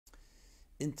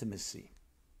intimacy.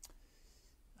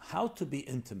 How to be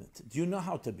intimate. Do you know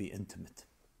how to be intimate?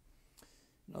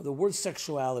 You know, the word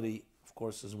sexuality, of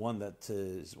course, is one that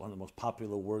is one of the most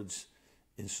popular words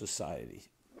in society,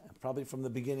 probably from the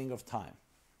beginning of time.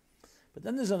 But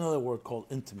then there's another word called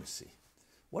intimacy.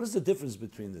 What is the difference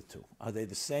between the two? Are they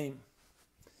the same?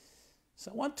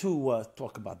 So I want to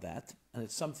talk about that, and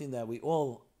it's something that we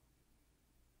all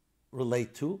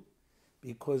relate to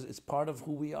because it's part of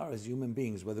who we are as human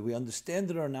beings, whether we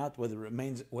understand it or not, whether it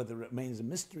remains a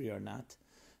mystery or not.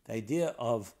 The idea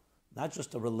of not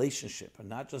just a relationship and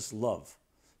not just love,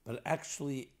 but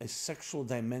actually a sexual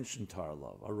dimension to our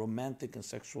love, a romantic and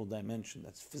sexual dimension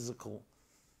that's physical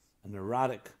and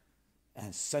erotic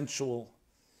and sensual,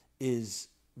 is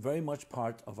very much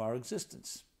part of our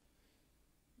existence.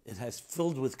 It has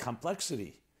filled with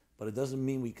complexity, but it doesn't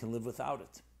mean we can live without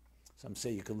it. Some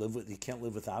say you can't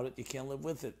live without it, you can't live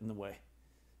with it in a way.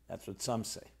 That's what some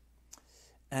say.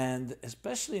 And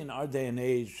especially in our day and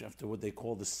age, after what they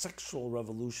call the sexual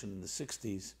revolution in the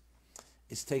 60s,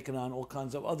 it's taken on all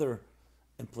kinds of other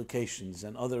implications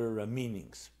and other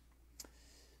meanings.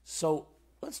 So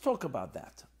let's talk about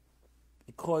that.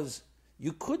 Because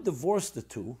you could divorce the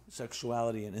two,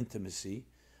 sexuality and intimacy,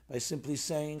 by simply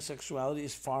saying sexuality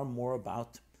is far more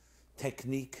about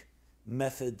technique,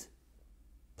 method,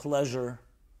 pleasure.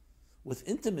 With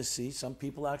intimacy, some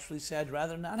people actually say, I'd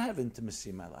rather not have intimacy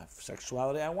in my life.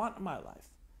 Sexuality I want in my life.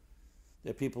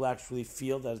 There are people who actually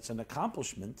feel that it's an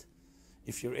accomplishment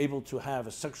if you're able to have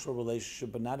a sexual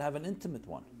relationship but not have an intimate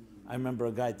one. I remember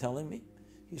a guy telling me,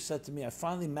 he said to me, I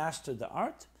finally mastered the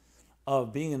art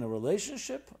of being in a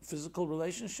relationship, a physical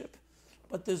relationship,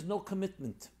 but there's no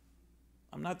commitment.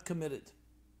 I'm not committed.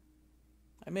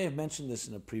 I may have mentioned this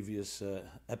in a previous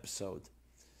episode.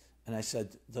 And I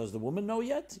said, does the woman know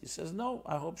yet? He says, no,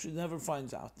 I hope she never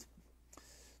finds out.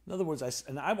 In other words,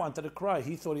 I wanted to cry.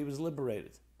 He thought he was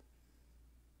liberated.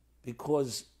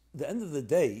 Because at the end of the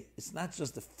day, it's not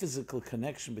just the physical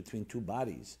connection between two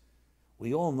bodies.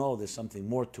 We all know there's something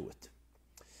more to it.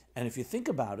 And if you think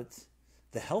about it,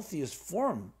 the healthiest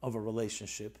form of a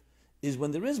relationship is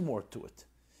when there is more to it.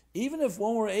 Even if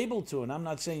when we're able to, and I'm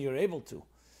not saying you're able to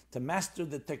master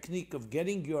the technique of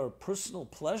getting your personal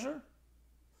pleasure,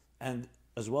 and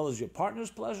as well as your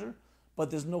partner's pleasure, but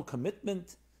there's no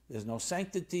commitment, there's no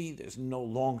sanctity, there's no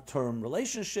long-term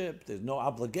relationship, there's no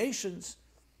obligations.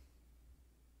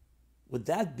 Would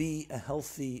that be a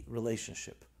healthy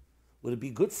relationship? Would it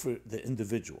be good for the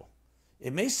individual?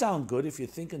 It may sound good if you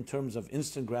think in terms of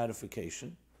instant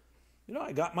gratification. You know,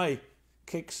 I got my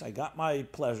kicks, I got my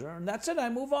pleasure, and that's it, I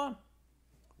move on.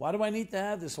 Why do I need to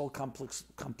have this whole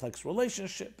complex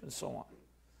relationship and so on?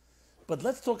 But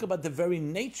let's talk about the very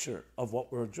nature of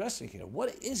what we're addressing here.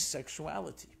 What is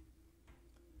sexuality?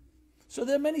 So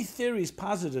there are many theories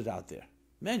posited out there.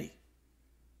 Many.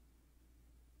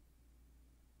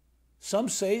 Some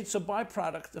say it's a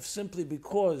byproduct of simply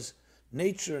because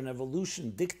nature and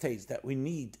evolution dictates that we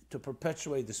need to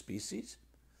perpetuate the species.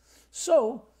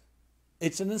 So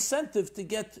it's an incentive to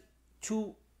get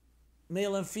two,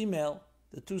 male and female,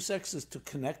 the two sexes, to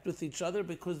connect with each other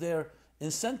because they're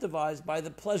incentivized by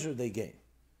the pleasure they gain.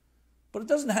 But it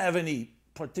doesn't have any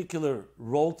particular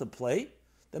role to play.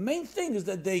 The main thing is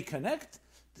that they connect.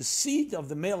 The seed of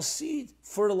the male seed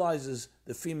fertilizes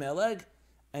the female egg,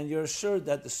 and you're assured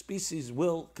that the species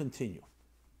will continue.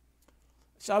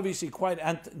 It's obviously quite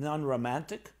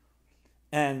non-romantic,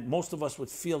 and most of us would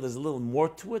feel there's a little more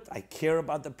to it. I care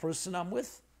about the person I'm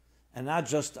with, and not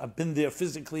just I've been there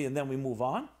physically and then we move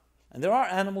on. And there are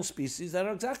animal species that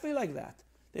are exactly like that.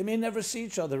 They may never see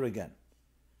each other again.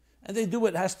 And they do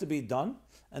what has to be done.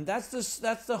 And that's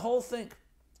the whole thing.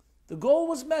 The goal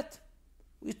was met.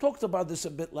 We talked about this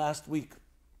a bit last week.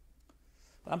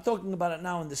 But I'm talking about it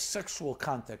now in the sexual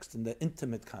context, in the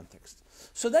intimate context.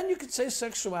 So then you could say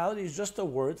sexuality is just a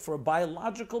word for a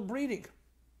biological breeding.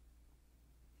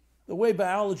 The way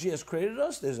biology has created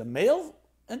us, there's a male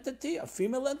entity, a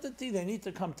female entity. They need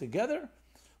to come together,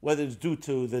 whether it's due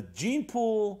to the gene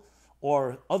pool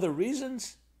or other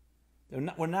reasons.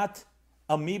 We're not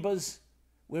amoebas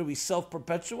where we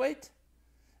self-perpetuate.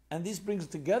 And this brings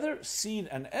together seed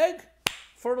and egg,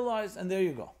 fertilized, and there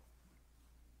you go.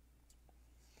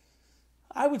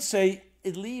 I would say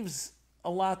it leaves a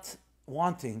lot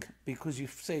wanting because you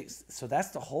say, so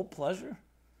that's the whole pleasure?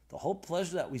 The whole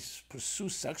pleasure that we pursue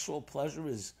sexual pleasure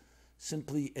is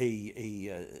simply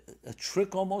a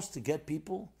trick almost to get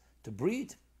people to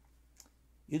breed?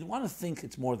 You'd want to think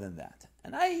it's more than that.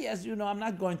 And as you know, I'm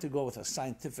not going to go with a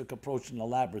scientific approach in the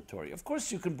laboratory. Of course,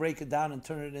 you can break it down and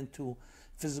turn it into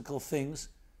physical things,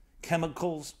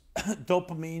 chemicals,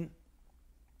 dopamine,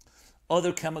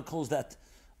 other chemicals that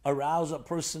arouse a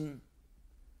person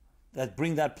that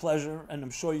bring that pleasure, and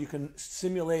I'm sure you can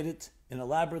simulate it in a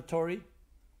laboratory.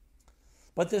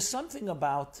 But there's something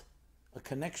about a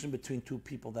connection between two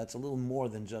people that's a little more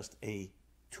than just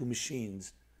two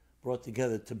machines brought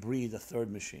together to breed a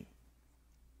third machine.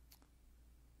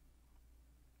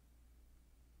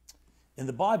 In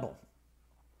the Bible,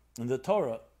 in the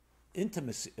Torah,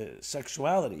 intimacy,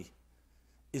 sexuality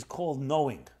is called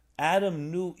knowing.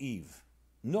 Adam knew Eve.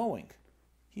 Knowing.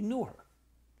 He knew her.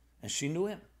 And she knew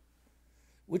him.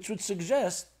 Which would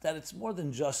suggest that it's more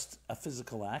than just a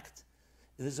physical act.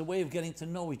 It is a way of getting to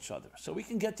know each other. So we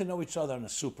can get to know each other on a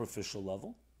superficial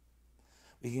level.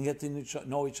 We can get to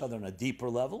know each other on a deeper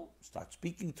level, start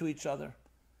speaking to each other,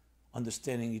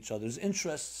 understanding each other's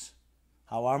interests,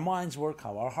 how our minds work,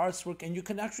 how our hearts work, and you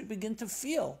can actually begin to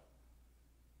feel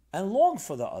and long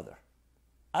for the other.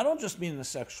 I don't just mean in a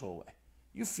sexual way.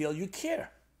 You feel, you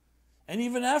care. And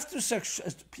even after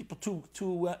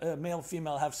male,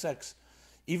 female have sex,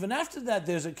 even after that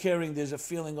there's a caring, there's a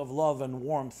feeling of love and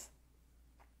warmth.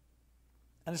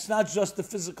 And it's not just the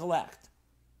physical act.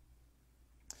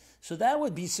 So that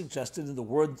would be suggested in the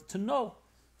word to know.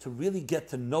 To really get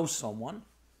to know someone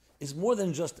is more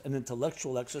than just an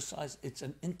intellectual exercise, it's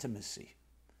an intimacy.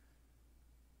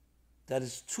 That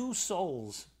is two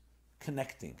souls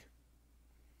connecting.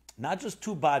 Not just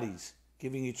two bodies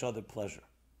giving each other pleasure.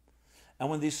 And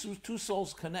when these two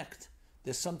souls connect,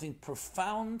 there's something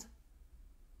profound,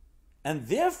 and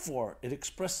therefore it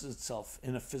expresses itself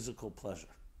in a physical pleasure.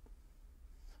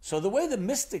 So the way the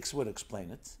mystics would explain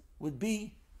it would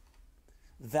be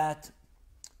that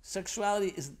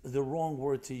sexuality is the wrong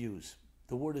word to use.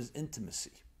 The word is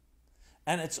intimacy.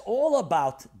 And it's all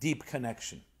about deep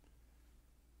connection.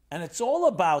 And it's all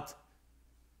about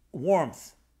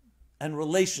warmth and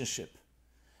relationship.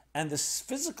 And the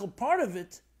physical part of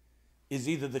it is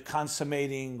either the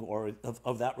consummating or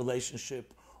of that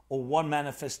relationship or one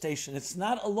manifestation. It's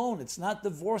not alone. It's not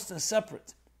divorced and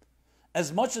separate.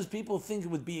 As much as people think it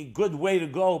would be a good way to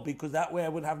go because that way I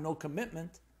would have no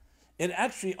commitment, it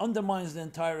actually undermines the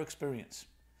entire experience.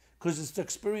 Because it's the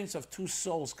experience of two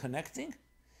souls connecting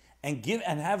and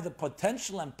have the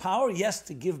potential and power, yes,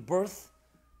 to give birth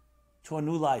to a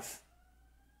new life.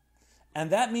 And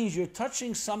that means you're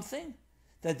touching something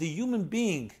that the human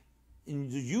being in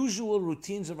the usual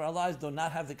routines of our lives do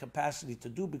not have the capacity to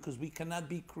do because we cannot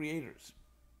be creators.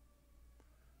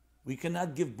 We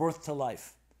cannot give birth to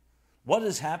life. What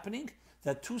is happening?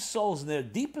 That two souls in their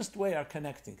deepest way are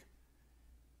connecting.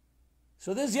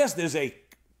 So there's a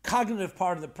cognitive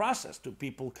part of the process. Two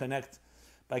people connect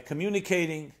by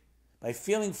communicating, by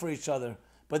feeling for each other.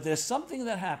 But there's something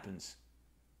that happens,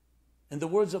 in the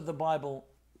words of the Bible,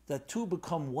 that two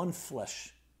become one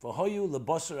flesh. V'hoyu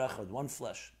lebasar echad, one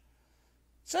flesh.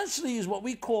 Essentially is what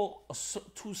we call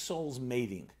two souls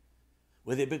mating,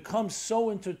 where they become so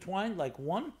intertwined like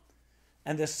one,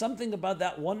 and there's something about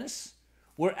that oneness.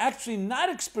 We're actually not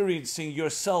experiencing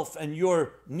yourself and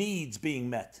your needs being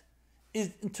met.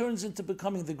 It turns into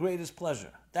becoming the greatest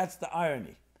pleasure. That's the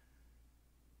irony.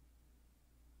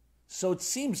 So it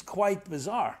seems quite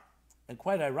bizarre and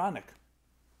quite ironic,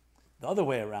 the other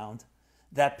way around,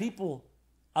 that people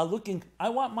are looking, I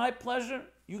want my pleasure,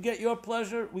 you get your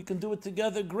pleasure, we can do it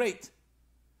together, great.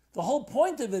 The whole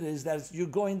point of it is that you're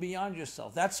going beyond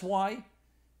yourself. That's why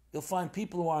you'll find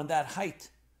people who are on that height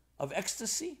of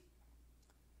ecstasy.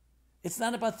 It's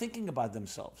not about thinking about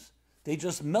themselves. They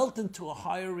just melt into a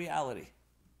higher reality.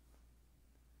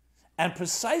 And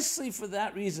precisely for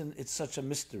that reason, it's such a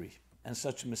mystery and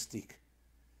such a mystique.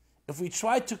 If we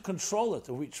try to control it,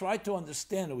 or we try to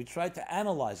understand it, or we try to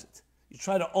analyze it, you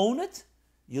try to own it,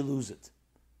 you lose it.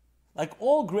 Like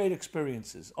all great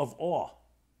experiences of awe.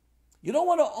 You don't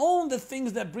want to own the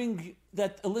things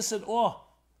that elicit awe.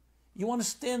 You want to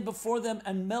stand before them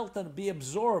and melt and be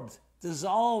absorbed,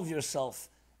 dissolve yourself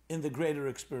in the greater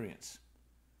experience.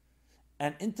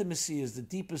 And intimacy is the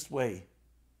deepest way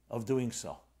of doing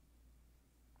so.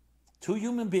 Two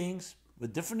human beings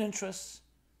with different interests,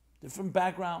 different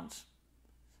backgrounds,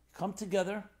 come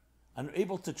together and are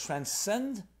able to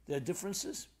transcend their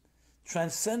differences,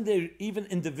 transcend their even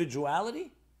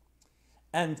individuality,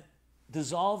 and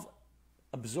dissolve,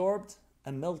 absorbed,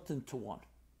 and melt into one.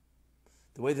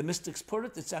 The way the mystics put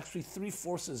it, it's actually three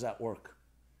forces at work.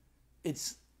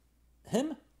 It's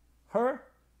him, her,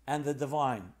 and the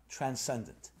divine,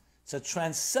 transcendent. It's a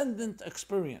transcendent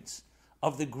experience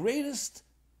of the greatest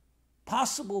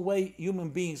possible way human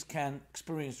beings can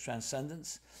experience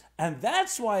transcendence. And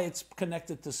that's why it's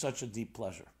connected to such a deep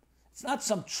pleasure. It's not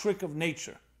some trick of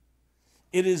nature.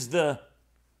 It is the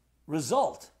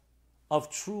result of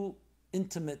true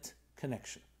intimate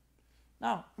connection.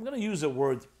 Now, I'm going to use a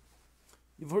word.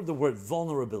 You've heard the word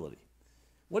vulnerability.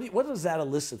 What does that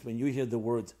elicit when you hear the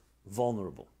word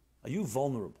vulnerable? Are you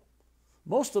vulnerable?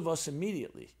 Most of us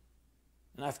immediately,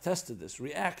 and I've tested this,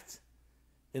 react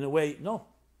in a way, no,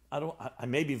 I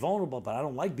may be vulnerable, but I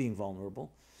don't like being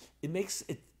vulnerable. It makes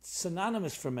it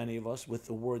synonymous for many of us with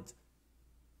the word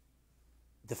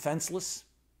defenseless,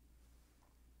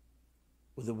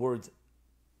 with the word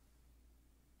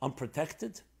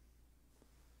unprotected.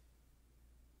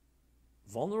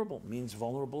 Vulnerable means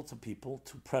vulnerable to people,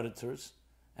 to predators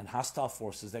and hostile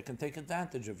forces that can take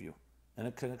advantage of you and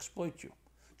it can exploit you.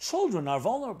 Children are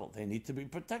vulnerable. They need to be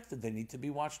protected. They need to be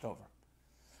watched over.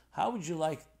 How would you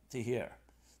like to hear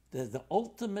that the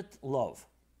ultimate love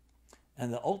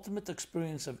and the ultimate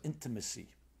experience of intimacy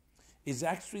is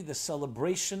actually the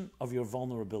celebration of your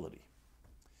vulnerability?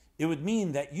 It would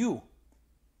mean that you,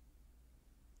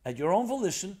 at your own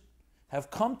volition, have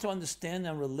come to understand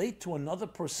and relate to another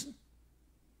person,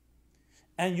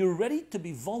 and you're ready to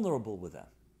be vulnerable with them.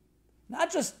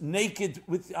 Not just naked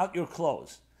without your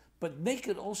clothes, but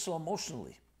naked also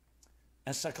emotionally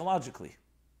and psychologically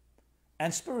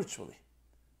and spiritually.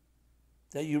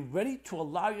 That you're ready to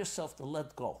allow yourself to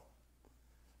let go.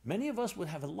 Many of us would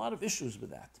have a lot of issues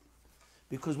with that,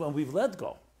 because when we've let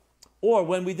go, or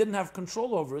when we didn't have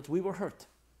control over it, we were hurt.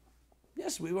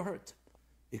 Yes, we were hurt.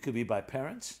 It could be by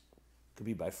parents, it could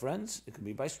be by friends, it could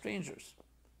be by strangers.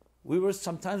 We were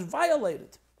sometimes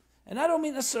violated. And I don't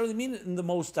necessarily mean it in the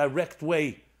most direct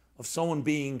way of someone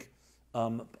being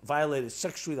violated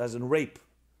sexually, as in rape.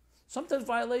 Sometimes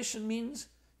violation means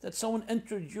that someone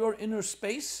entered your inner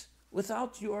space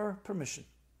without your permission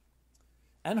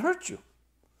and hurt you.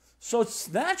 So it's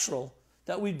natural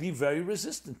that we'd be very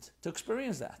resistant to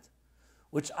experience that,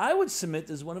 which I would submit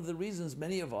is one of the reasons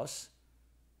many of us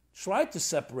try to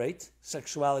separate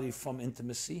sexuality from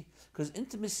intimacy, because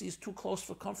intimacy is too close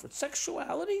for comfort.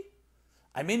 Sexuality,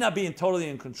 I may not be totally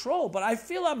in control, but I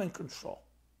feel I'm in control.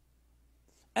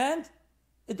 And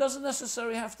it doesn't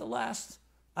necessarily have to last.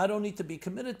 I don't need to be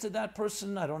committed to that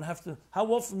person. I don't have to. How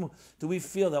often do we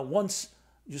feel that once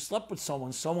you slept with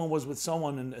someone, someone was with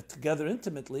someone and together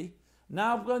intimately,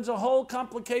 now comes a whole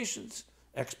complications,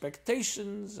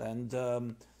 expectations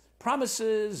and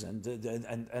promises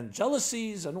and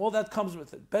jealousies and all that comes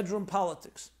with it, bedroom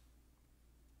politics.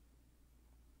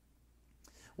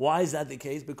 Why is that the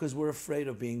case? Because we're afraid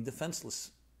of being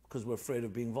defenseless, because we're afraid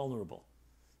of being vulnerable.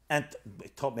 And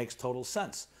it makes total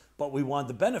sense. But we want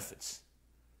the benefits.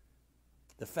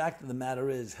 The fact of the matter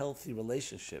is, healthy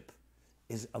relationship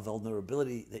is a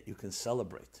vulnerability that you can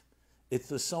celebrate. It's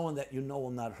with someone that you know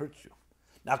will not hurt you.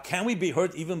 Now, can we be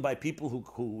hurt even by people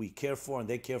who we care for and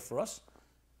they care for us?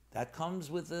 That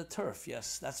comes with the turf,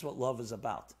 yes. That's what love is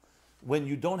about. When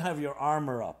you don't have your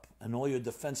armor up and all your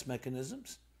defense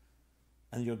mechanisms,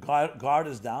 and your guard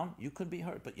is down, you could be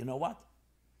hurt. But you know what?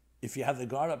 If you have the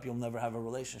guard up, you'll never have a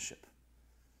relationship.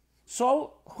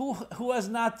 So who has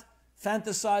not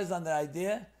fantasized on the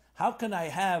idea, how can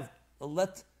I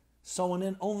let someone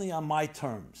in only on my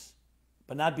terms,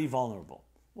 but not be vulnerable?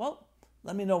 Well,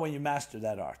 let me know when you master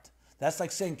that art. That's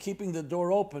like saying keeping the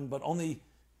door open, but only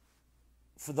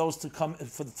for those to come,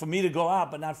 for me to go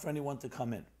out, but not for anyone to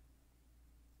come in.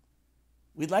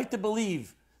 We'd like to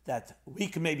believe that we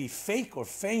can maybe fake or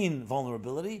feign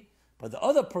vulnerability, but the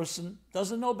other person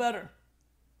doesn't know better.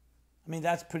 I mean,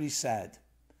 that's pretty sad.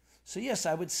 So yes,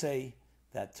 I would say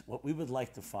that what we would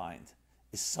like to find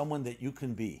is someone that you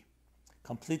can be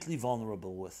completely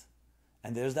vulnerable with.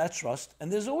 And there's that trust,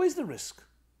 and there's always the risk.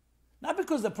 Not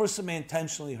because the person may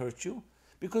intentionally hurt you,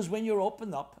 because when you're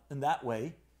opened up in that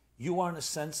way, you are in a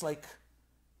sense like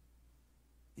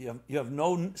you have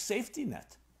no safety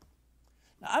net.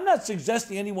 Now, I'm not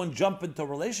suggesting anyone jump into a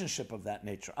relationship of that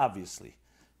nature, obviously.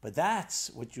 But that's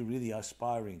what you're really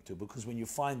aspiring to, because when you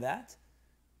find that,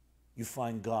 you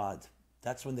find God.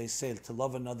 That's when they say to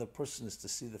love another person is to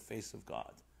see the face of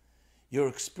God. You're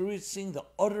experiencing the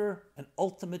utter and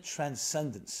ultimate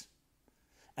transcendence.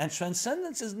 And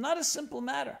transcendence is not a simple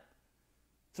matter.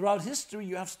 Throughout history,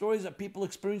 you have stories of people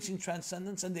experiencing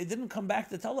transcendence and they didn't come back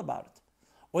to tell about it.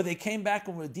 Or they came back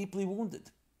and were deeply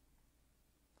wounded,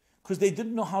 because they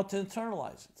didn't know how to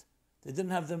internalize it. They didn't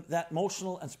have that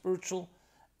emotional and spiritual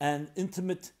and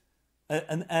intimate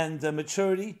and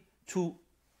maturity to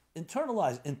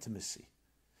internalize intimacy.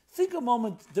 Think a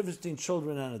moment the difference between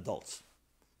children and adults.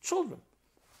 Children.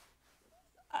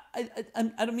 I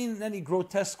don't mean in any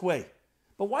grotesque way,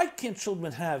 but why can't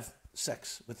children have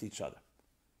sex with each other?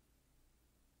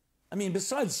 I mean,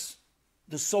 besides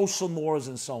the social mores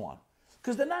and so on,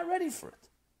 because they're not ready for it.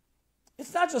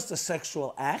 It's not just a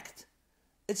sexual act,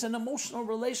 it's an emotional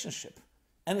relationship.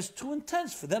 And it's too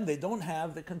intense for them. They don't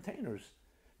have the containers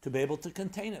to be able to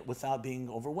contain it without being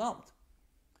overwhelmed.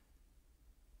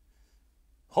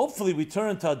 Hopefully we turn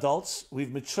into adults.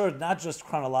 We've matured not just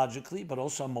chronologically, but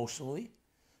also emotionally.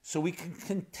 So we can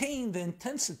contain the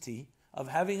intensity of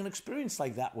having an experience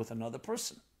like that with another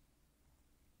person.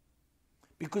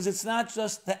 Because it's not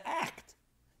just the act.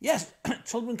 Yes,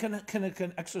 children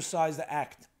can exercise the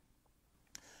act,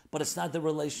 but it's not the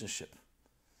relationship.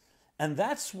 And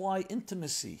that's why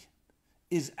intimacy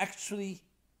is actually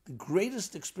the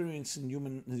greatest experience in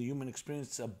the human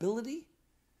experience, the ability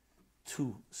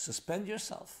to suspend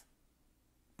yourself,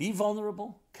 be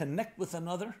vulnerable, connect with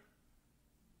another,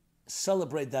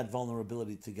 celebrate that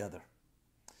vulnerability together.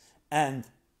 And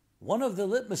one of the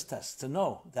litmus tests to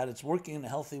know that it's working in a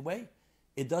healthy way,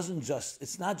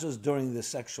 it's not just during the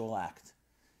sexual act.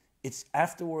 It's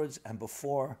afterwards and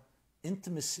before.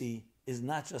 Intimacy is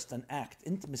not just an act.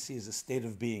 Intimacy is a state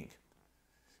of being.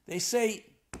 They say,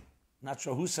 not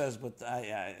sure who says, but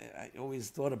I always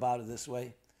thought about it this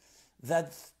way,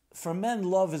 that for men,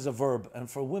 love is a verb, and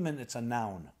for women, it's a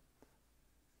noun.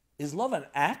 Is love an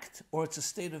act, or it's a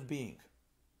state of being?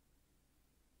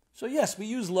 So yes, we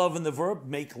use love in the verb,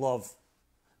 make love.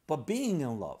 But being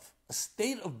in love, a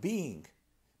state of being,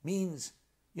 means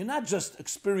you're not just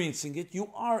experiencing it,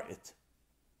 you are it.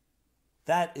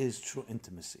 That is true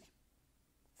intimacy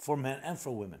for men and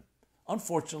for women.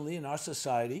 Unfortunately, in our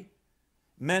society,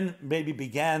 men maybe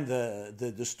began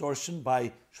the distortion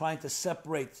by trying to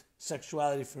separate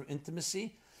sexuality from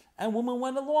intimacy, and women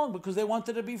went along because they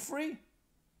wanted to be free.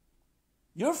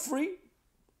 You're free.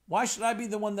 Why should I be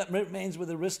the one that remains with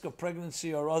the risk of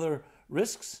pregnancy or other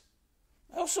risks?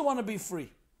 I also want to be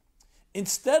free.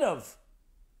 Instead of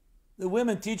the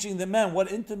women teaching the men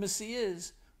what intimacy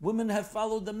is, women have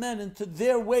followed the men into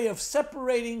their way of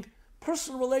separating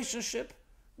personal relationship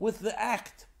with the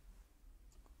act.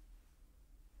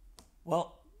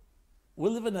 Well, we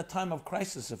live in a time of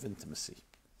crisis of intimacy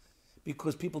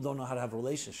because people don't know how to have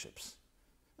relationships.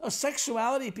 No,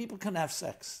 sexuality, people can have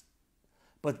sex.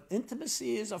 But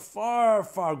intimacy is a far,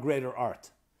 far greater art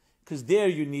because there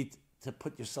you need to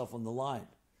put yourself on the line.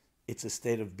 It's a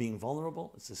state of being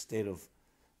vulnerable. It's a state of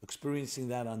experiencing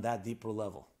that on that deeper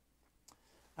level.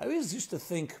 I always used to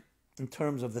think in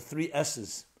terms of the 3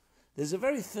 S's. There's a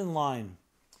very thin line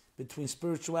between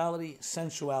spirituality,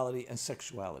 sensuality, and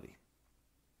sexuality.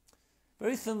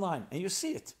 Very thin line, and you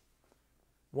see it.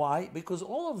 Why? Because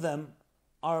all of them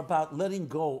are about letting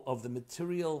go of the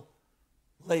material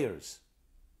layers,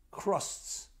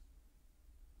 crusts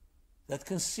that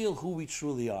conceal who we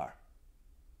truly are.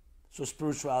 So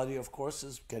spirituality, of course,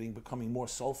 is becoming more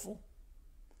soulful.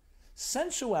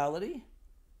 Sensuality,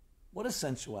 what is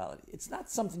sensuality? It's not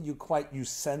something you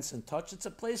sense and touch. It's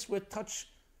a place where touch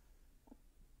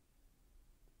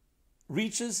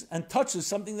reaches and touches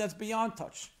something that's beyond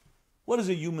touch. What is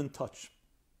a human touch?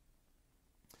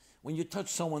 When you touch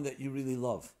someone that you really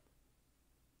love,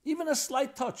 even a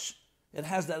slight touch, it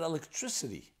has that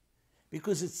electricity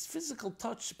because it's physical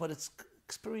touch, but it's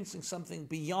experiencing something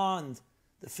beyond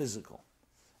the physical.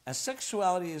 And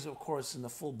sexuality is, of course, in the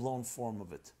full-blown form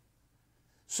of it.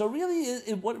 So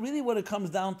really, what it comes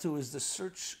down to is the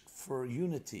search for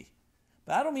unity.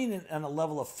 But I don't mean it on a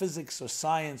level of physics or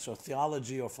science or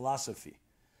theology or philosophy.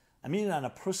 I mean it on a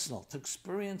personal, to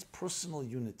experience personal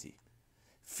unity.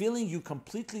 Feeling you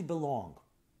completely belong.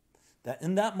 That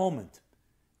in that moment,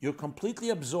 you're completely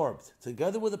absorbed,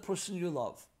 together with the person you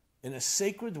love, in a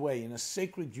sacred way, in a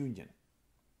sacred union.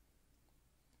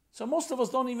 So most of us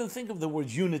don't even think of the word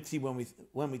unity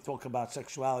when we talk about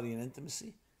sexuality and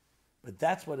intimacy. But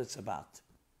that's what it's about.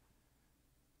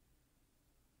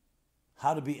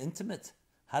 How to be intimate?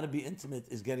 How to be intimate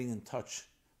is getting in touch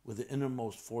with the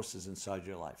innermost forces inside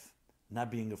your life.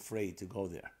 Not being afraid to go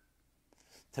there.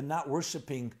 To not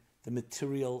worshiping the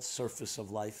material surface of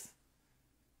life,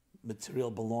 material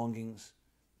belongings,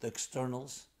 the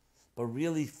externals, but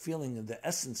really feeling the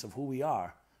essence of who we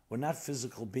are. We're not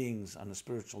physical beings on a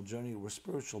spiritual journey, we're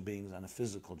spiritual beings on a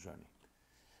physical journey.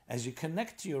 As you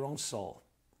connect to your own soul,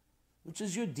 which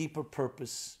is your deeper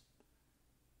purpose,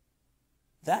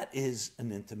 that is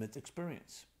an intimate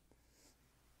experience.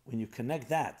 When you connect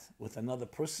that with another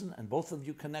person and both of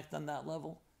you connect on that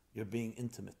level, you're being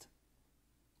intimate.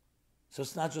 So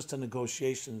it's not just a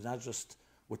negotiation, it's not just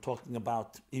we're talking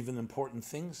about even important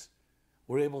things.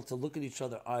 We're able to look at each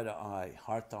other eye to eye,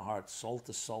 heart to heart, soul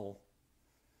to soul,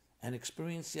 and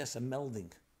experience, yes, a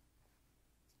melding,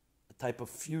 a type of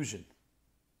fusion.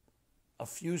 A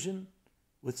fusion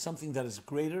with something that is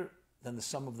greater than the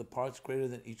sum of the parts, greater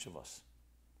than each of us.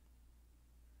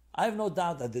 I have no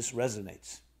doubt that this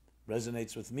resonates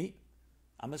with me.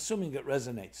 I'm assuming it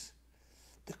resonates.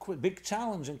 The big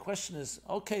challenge and question is,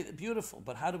 okay, beautiful,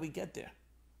 but how do we get there?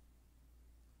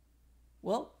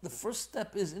 Well, the first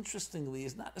step is, interestingly,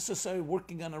 is not necessarily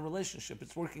working on a relationship.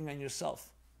 It's working on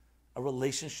yourself. A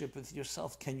relationship with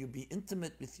yourself. Can you be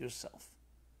intimate with yourself?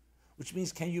 Which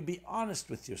means, can you be honest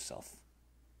with yourself?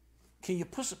 Can you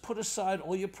put aside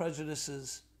all your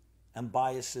prejudices and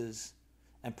biases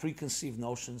and preconceived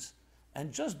notions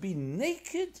and just be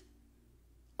naked,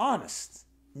 honest,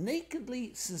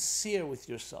 nakedly sincere with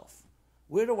yourself?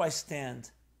 Where do I stand?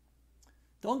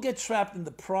 Don't get trapped in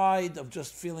the pride of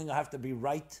just feeling I have to be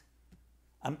right.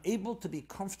 I'm able to be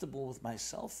comfortable with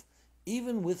myself,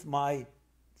 even with my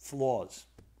flaws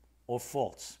or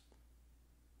faults.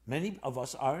 Many of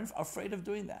us are afraid of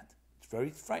doing that. It's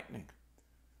very frightening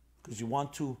because you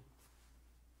want to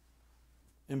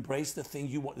embrace the thing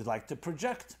you like to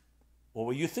project, or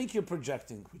what you think you're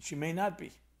projecting, which you may not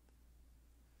be.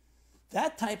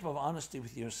 That type of honesty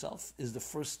with yourself is the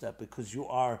first step, because you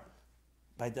are,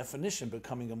 by definition,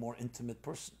 becoming a more intimate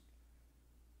person.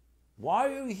 Why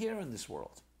are you here in this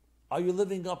world? Are you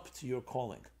living up to your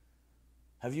calling?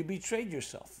 Have you betrayed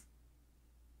yourself?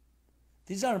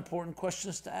 These are important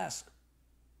questions to ask.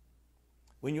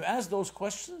 When you ask those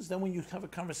questions, then when you have a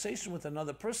conversation with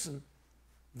another person,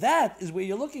 that is where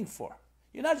you're looking for.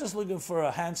 You're not just looking for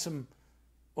a handsome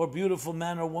or beautiful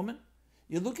man or woman.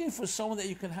 You're looking for someone that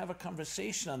you can have a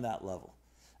conversation on that level.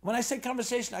 When I say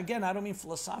conversation, again, I don't mean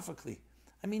philosophically.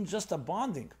 I mean just a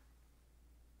bonding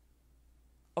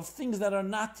of things that are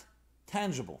not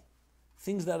tangible,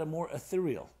 things that are more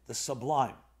ethereal, the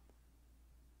sublime.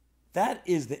 That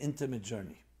is the intimate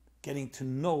journey, getting to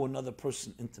know another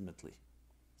person intimately.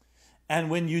 And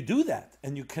when you do that,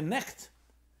 and you connect,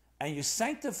 and you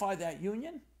sanctify that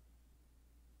union,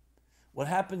 what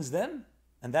happens then?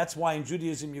 And that's why in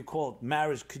Judaism you call it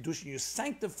marriage, kedushin. You're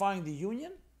sanctifying the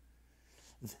union.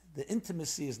 The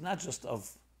intimacy is not just of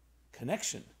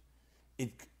connection.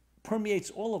 It permeates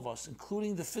all of us,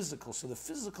 including the physical. So the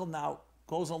physical now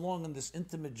goes along in this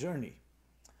intimate journey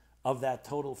of that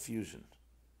total fusion.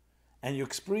 And you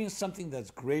experience something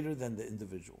that's greater than the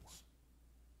individuals.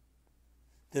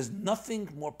 There's nothing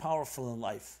more powerful in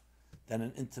life than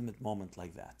an intimate moment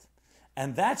like that.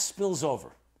 And that spills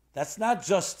over. That's not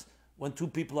just when two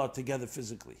people are together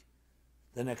physically.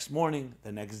 The next morning,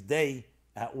 the next day,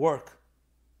 at work.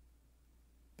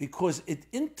 Because it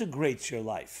integrates your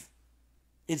life.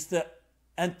 It's the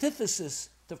antithesis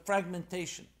to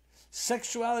fragmentation.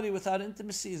 Sexuality without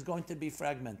intimacy is going to be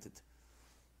fragmented.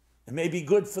 It may be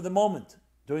good for the moment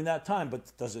during that time,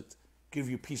 but does it give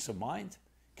you peace of mind?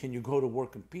 Can you go to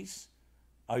work in peace?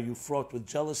 Are you fraught with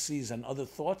jealousies and other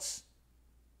thoughts?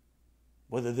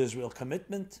 Whether there's real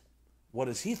commitment? What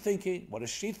is he thinking? What is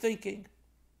she thinking?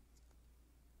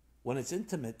 When it's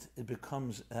intimate, it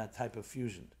becomes that type of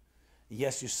fusion.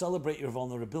 Yes, you celebrate your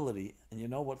vulnerability, and you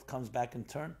know what comes back in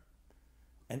turn?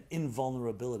 An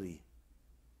invulnerability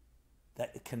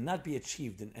that it cannot be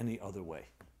achieved in any other way.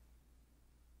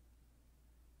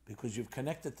 Because you've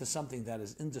connected to something that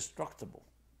is indestructible.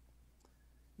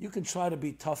 You can try to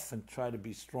be tough and try to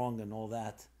be strong and all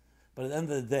that, but at the end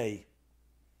of the day,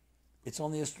 it's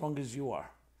only as strong as you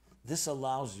are. This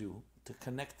allows you to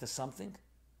connect to something,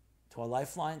 to a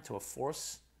lifeline, to a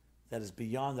force that is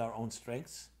beyond our own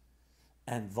strengths.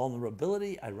 And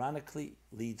vulnerability, ironically,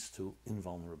 leads to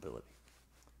invulnerability.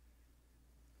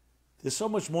 There's so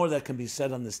much more that can be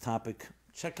said on this topic.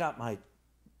 Check out my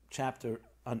chapter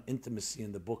on intimacy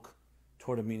in the book,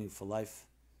 Toward a Meaningful Life.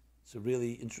 It's a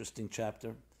really interesting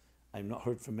chapter. I've not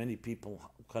heard from many people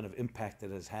what kind of impact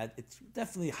it has had. It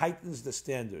definitely heightens the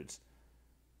standards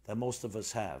that most of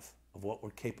us have of what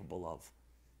we're capable of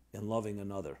in loving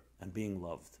another and being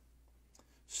loved.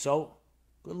 So,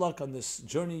 good luck on this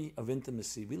journey of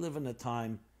intimacy. We live in a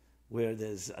time where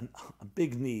there's a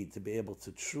big need to be able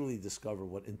to truly discover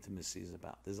what intimacy is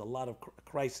about. There's a lot of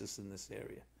crisis in this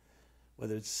area,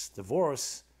 whether it's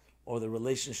divorce or the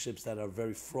relationships that are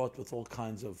very fraught with all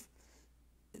kinds of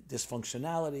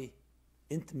dysfunctionality.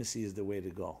 Intimacy is the way to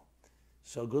go.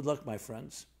 So good luck, my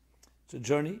friends. It's a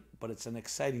journey, but it's an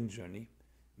exciting journey.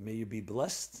 May you be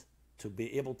blessed to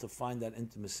be able to find that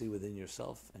intimacy within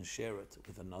yourself and share it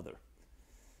with another.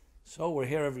 So we're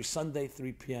here every Sunday,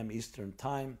 3 p.m. Eastern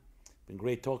Time. Been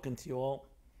great talking to you all.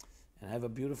 And have a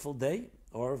beautiful day.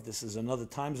 Or if this is another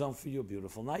time zone for you, a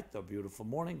beautiful night, a beautiful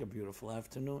morning, a beautiful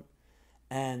afternoon.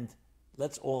 And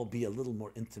let's all be a little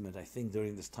more intimate, I think,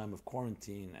 during this time of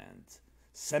quarantine and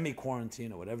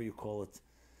semi-quarantine, or whatever you call it,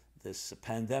 this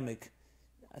pandemic.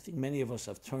 I think many of us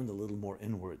have turned a little more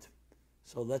inward.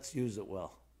 So let's use it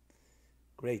well.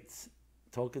 Great.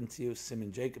 talking to you,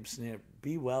 Simon Jacobson here.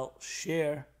 Be well,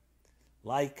 share,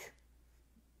 like.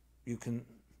 You can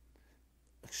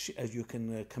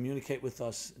communicate with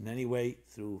us in any way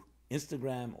through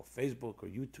Instagram or Facebook or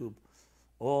YouTube,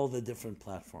 all the different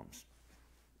platforms.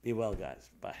 Be well, guys.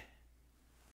 Bye.